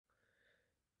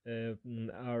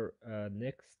Our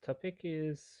next topic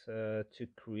is to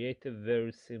create a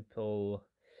very simple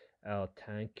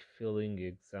tank filling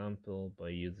example by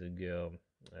using a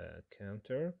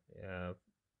counter.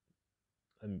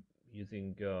 I'm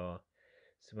using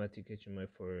SIMATIC HMI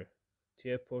for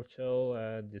TI portal,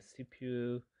 and the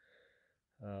CPU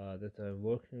that I'm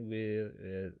working with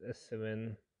is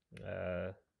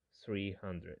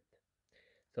S7-300.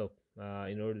 So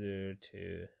in order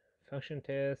to function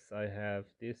test, I have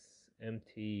this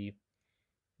empty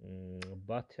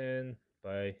button.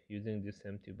 By using this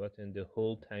empty button, the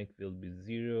whole tank will be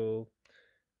zero.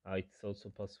 It's also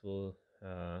possible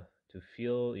to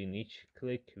fill in each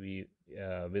click. When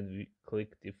we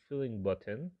click the filling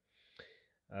button,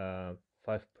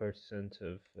 5%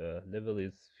 of level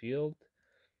is filled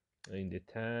in the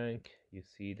tank. You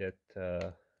see that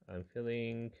I'm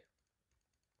filling,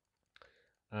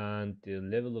 and the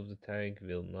level of the tank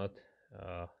will not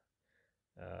uh,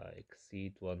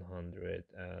 exceed 100,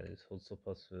 and it's also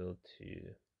possible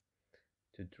to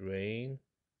drain,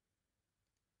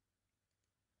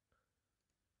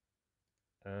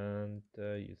 and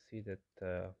you see that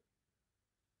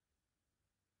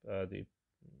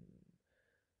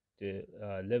the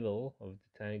level of the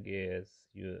tank is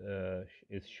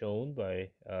shown by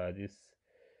this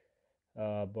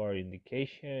bar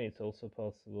indication. It's also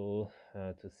possible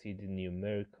to see the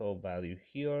numerical value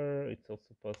here. It's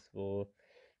also possible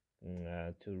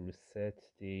to reset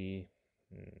the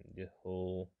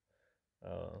whole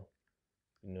uh,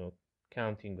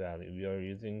 counting value. We are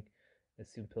using a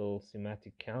simple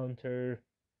SIMATIC counter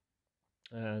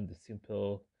and a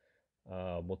simple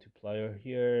multiplier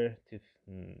here to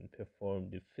perform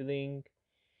the filling.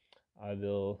 I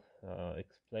will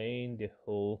explain the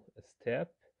whole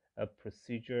step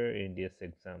procedure in this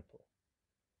example.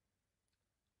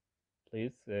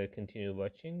 Please continue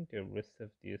watching the rest of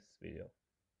this video.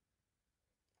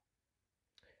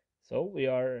 So we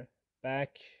are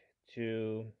back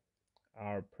to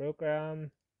our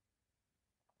program.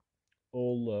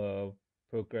 All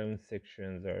program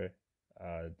sections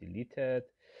are deleted.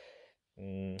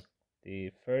 Mm,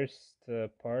 the first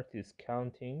part is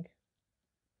counting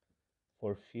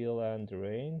for fill and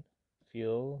drain.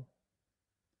 Fill,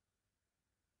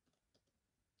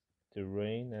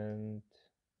 drain, and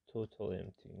total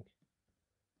emptying.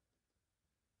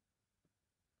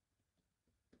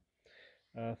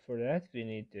 For that, we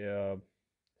need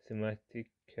SIMATIC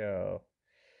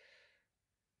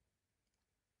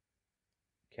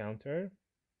counter.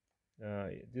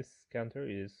 This counter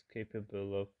is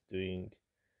capable of doing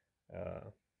uh,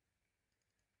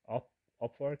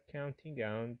 upward counting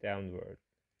and downward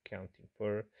counting.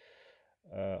 For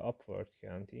upward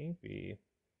counting, we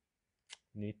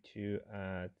need to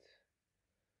add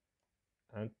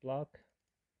AND block.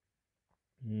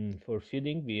 For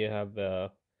filling, we have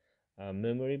a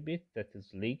memory bit that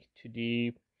is linked to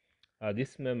the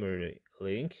this memory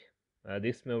link.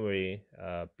 This memory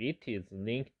bit is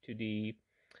linked to the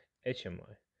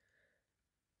HMI.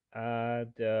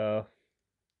 And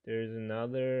there's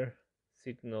another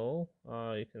signal.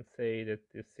 You can say that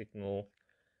this signal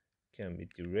can be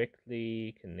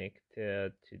directly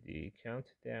connected to the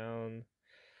countdown.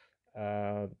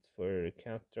 For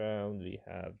countdown, we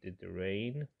have the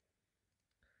drain.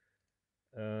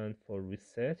 And for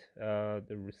reset,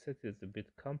 the reset is a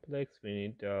bit complex. We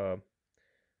need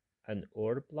an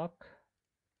OR block.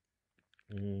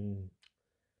 The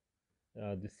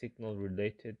signal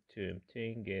related to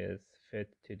emptying is fed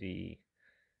to the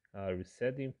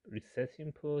reset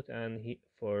input, and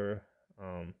for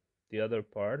the other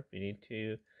part, we need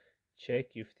to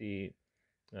check if the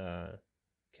uh,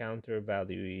 counter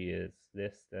value is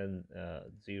less than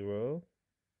 0,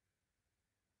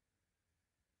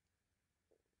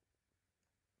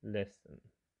 less than.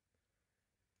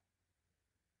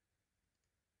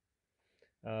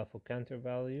 For counter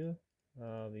value,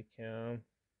 we can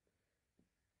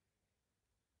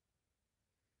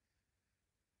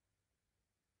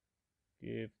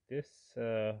give this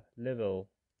level.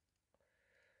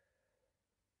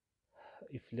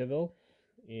 If level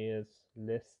is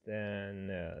less than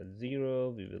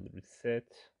 0, we will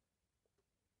reset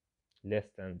less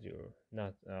than 0.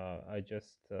 Not I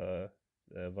just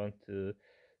want to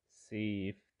see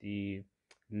if the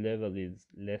level is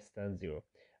less than 0.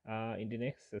 In the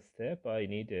next step, I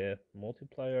need a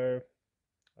multiplier.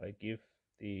 I give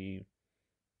the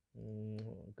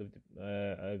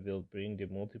I will bring the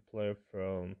multiplier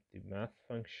from the math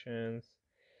functions.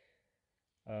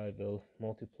 I will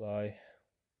multiply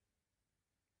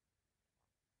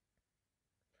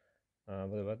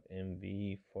what about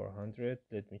MV400?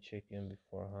 Let me check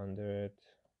MV400.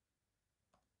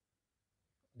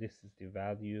 this is the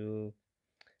value.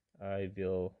 I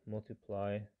will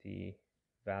multiply the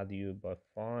value by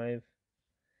 5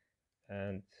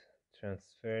 and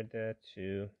transfer that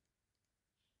to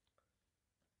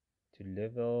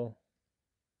level,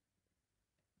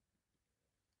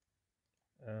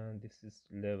 and this is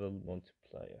level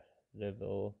multiplier,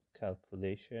 level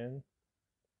calculation.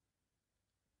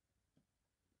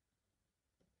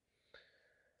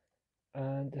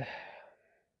 And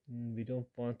we don't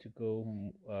want to go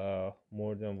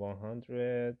more than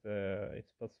 100.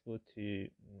 It's possible to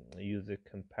use a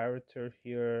comparator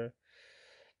here.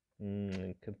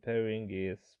 Comparing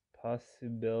is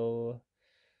possible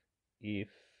if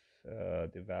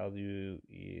the value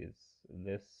is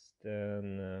less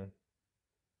than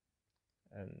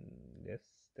and less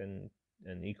than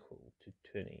and equal to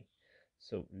 20.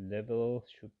 So level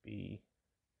should be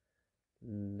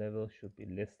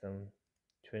less than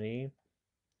 20,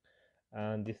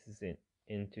 and this is an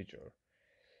integer.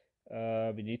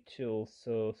 We need to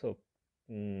also,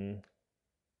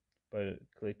 by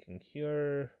clicking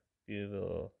here, we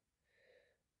will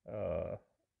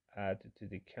add to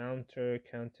the counter.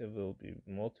 Counter will be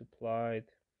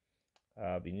multiplied.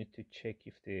 We need to check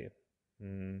if the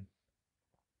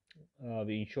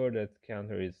we ensure that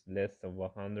counter is less than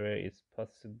 100. It's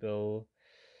possible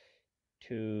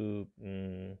to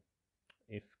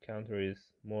if counter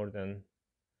is more than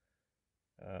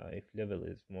if level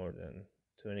is more than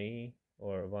 20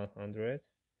 or 100.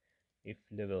 If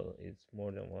level is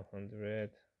more than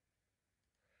 100,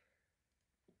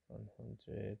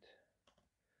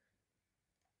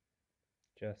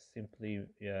 just simply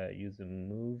use a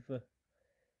move,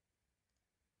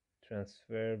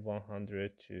 transfer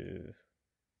 100 to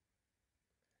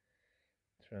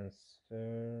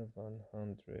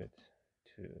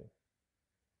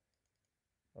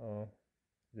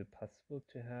is it possible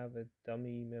to have a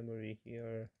dummy memory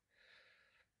here?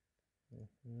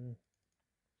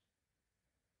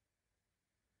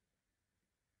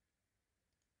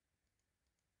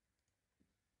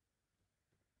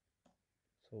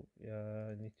 So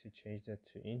I need to change that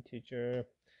to integer,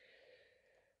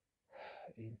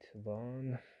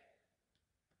 int1,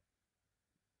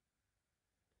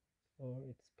 or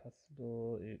it's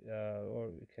possible, or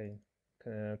we can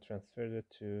transfer that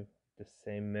to the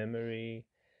same memory.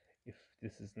 If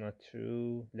this is not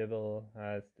true, level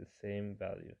has the same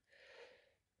value.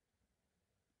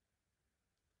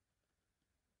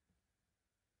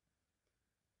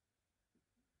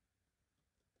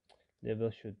 Level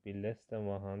should be less than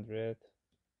 100.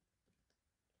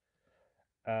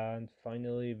 And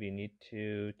finally, we need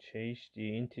to change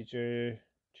the integer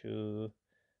to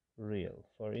real.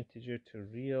 For integer to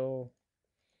real,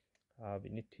 we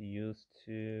need to use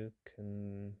to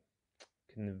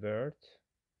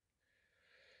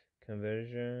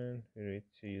conversion. We need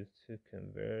to use to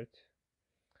convert.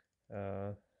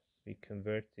 We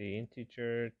convert the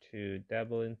integer to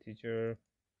double integer,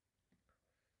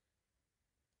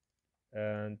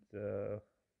 and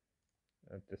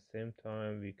at the same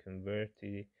time we convert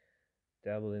the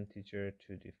double integer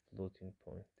to the floating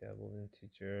point. Double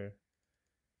integer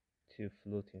to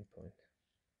floating point.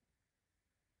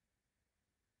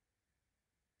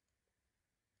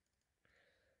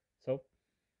 So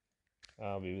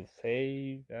we will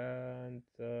save, and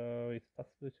it's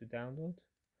possible to download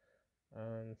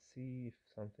and see if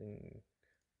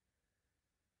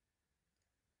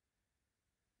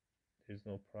there's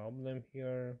no problem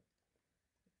here.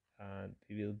 And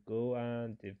we will go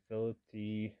and develop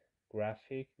the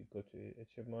graphic. We go to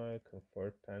HMI,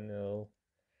 comfort panel,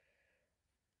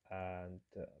 and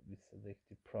we select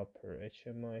the proper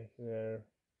HMI here.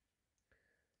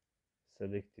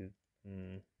 Select the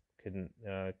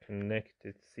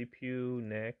connected CPU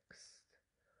next,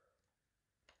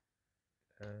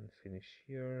 and finish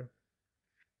here.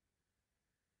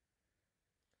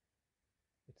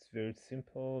 It's very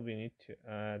simple. We need to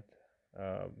add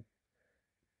a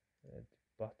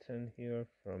button here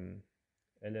from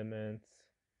elements.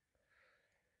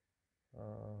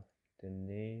 The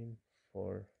name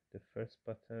for the first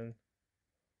button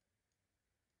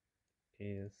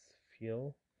is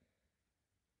fill.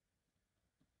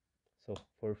 So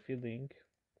for filling,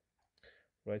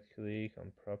 right click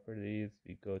on properties,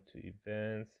 we go to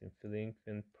events. In filling,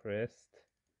 when pressed,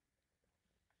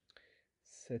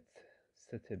 set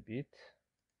a bit.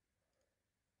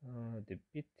 The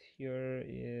bit here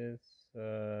is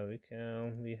we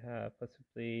can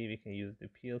use the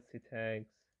PLC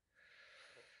tags.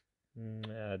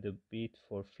 The bit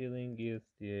for filling is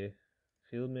the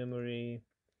fill memory,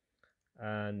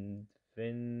 and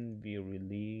when we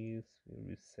release, we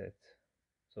reset.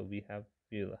 So we have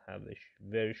will have a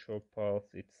very short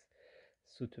pulse. It's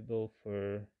suitable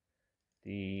for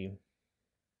the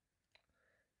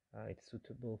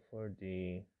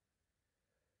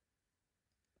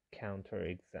counter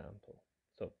example.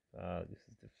 So this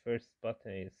is the first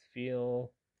button is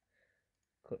feel,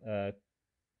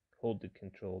 hold the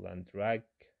control and drag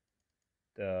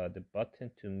the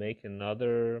button to make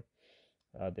another.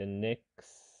 The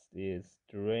next is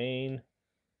drain,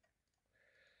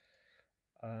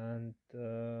 and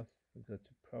we go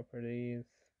to properties,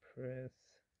 press.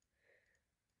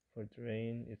 For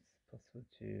drain, it's possible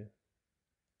to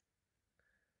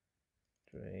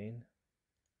drain.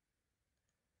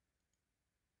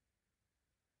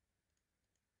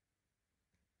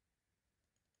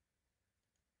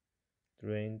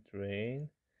 Drain.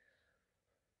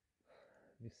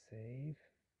 We save.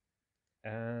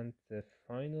 And the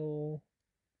final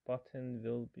button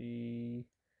will be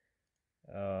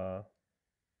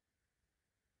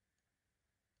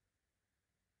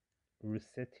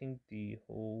resetting the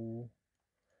whole.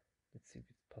 Let's see if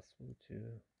it's possible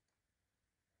to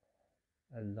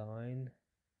align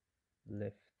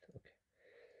left. Okay.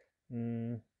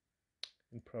 In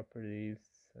properties,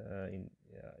 in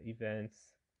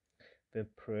events, when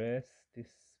press,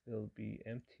 this will be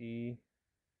empty.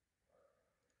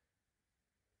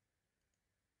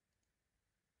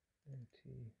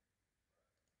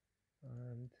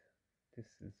 And this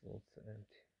is also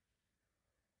empty.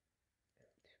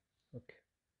 Okay.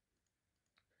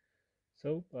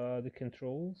 So the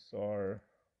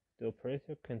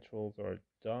operator controls are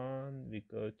done. We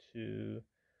go to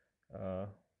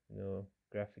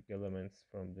graphic elements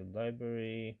from the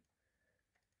library.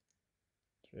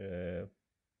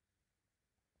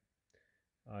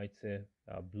 It's a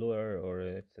blur or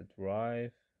it's a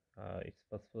drive. It's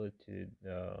possible to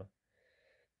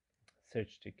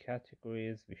search the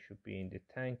categories. We should be in the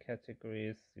tank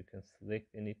categories. You can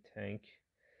select any tank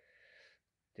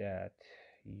that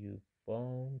you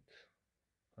want,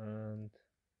 and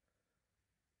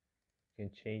you can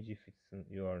change if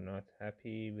you are not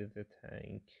happy with the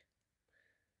tank,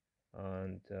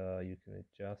 and you can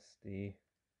adjust the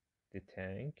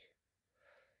tank.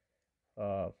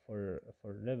 For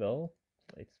level,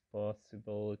 it's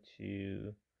possible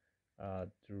to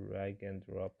drag and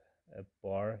drop a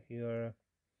bar here,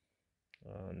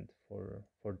 and for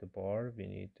the bar we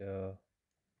need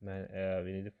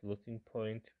we need a floating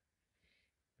point.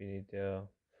 We need a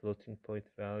floating point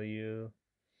value,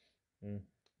 and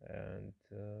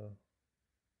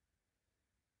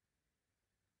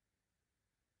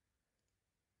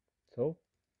so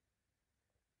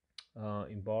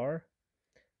in bar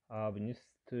we need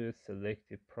to select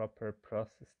the proper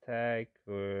process tag.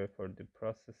 For the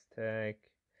process tag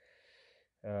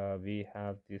we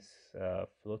have this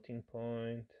floating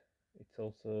point. It's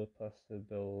also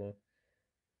possible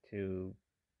to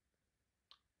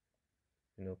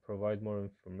provide more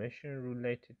information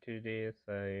related to this.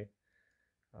 I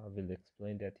will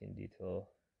explain that in detail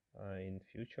in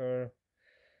future.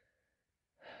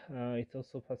 It's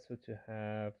also possible to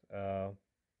have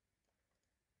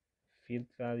field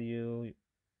value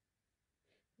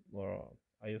or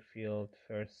IO field.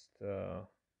 First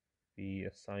we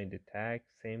assign the tag,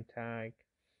 same tag,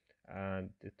 and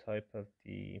the type of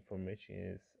the information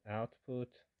is output.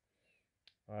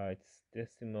 It's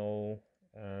decimal,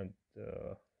 and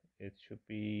it should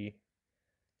be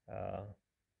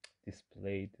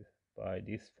displayed by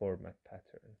this format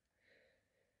pattern.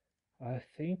 I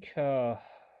think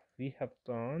we have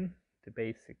done the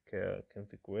basic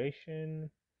configuration.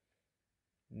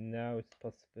 Now it's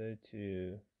possible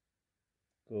to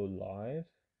go live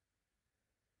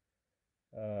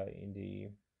in the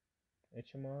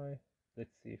HMI.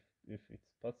 Let's see if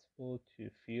it's possible to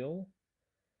feel.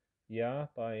 Yeah,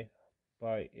 by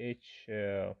each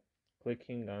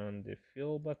clicking on the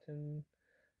fill button,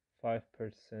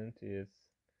 5% is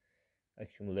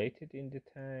accumulated in the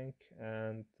tank,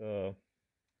 and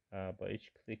by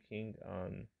each clicking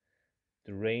on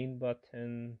the drain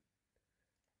button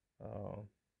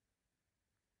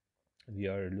we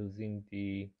are losing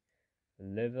the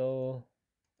level,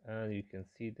 and you can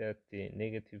see that the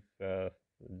negative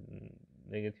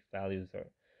values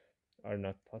are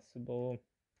not possible.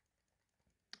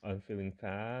 I'm feeling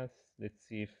fast. Let's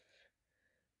see if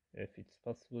it's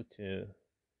possible to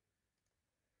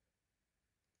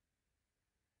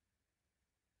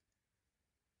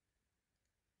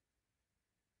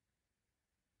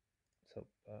so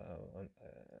I'm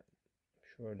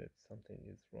sure that something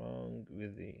is wrong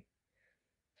with the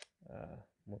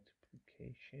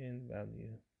multiplication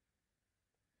value.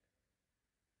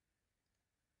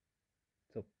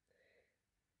 So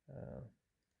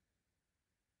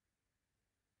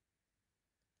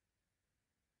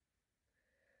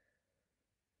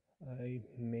I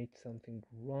made something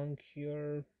wrong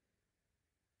here.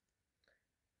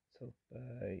 So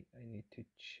I need to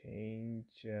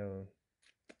change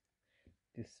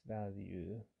this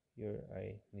value here.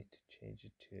 I need to change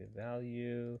it to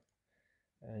value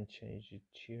and change it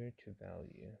here to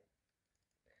value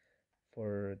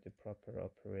for the proper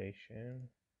operation.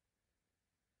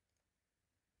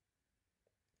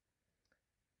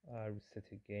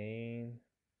 Reset again.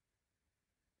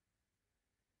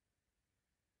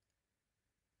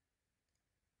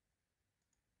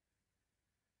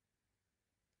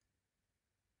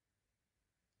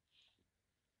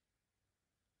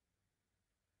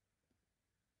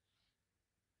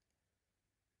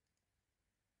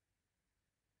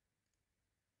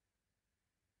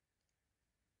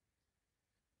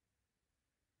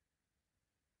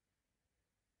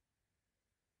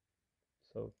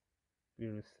 So we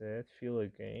reset, fill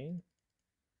again.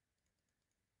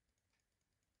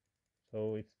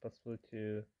 So it's possible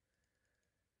to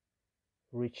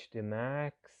reach the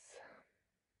max,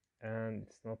 and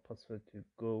it's not possible to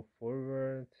go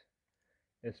forward.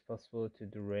 It's possible to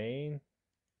drain,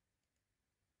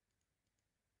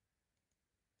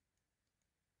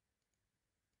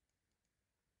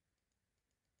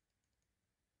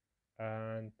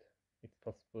 and it's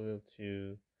possible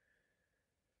to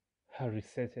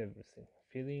reset everything,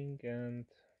 filling, and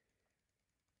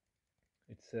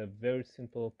it's a very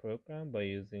simple program by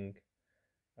using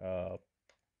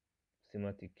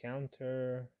SIMATIC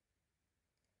Counter,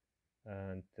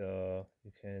 and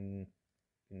you can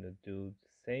do the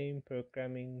same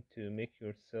programming to make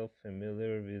yourself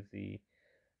familiar with the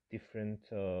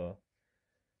different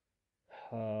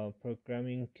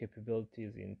programming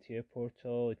capabilities in TIA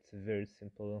Portal. It's a very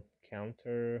simple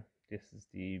counter. This is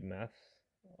the math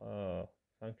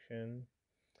function,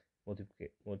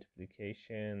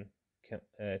 multiplication,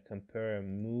 compare,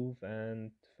 move,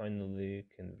 and finally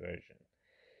conversion.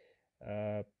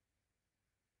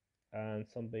 And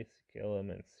some basic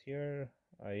elements here.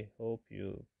 I hope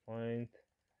you find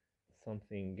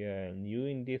something new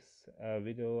in this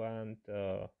video, and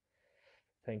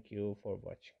thank you for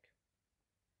watching.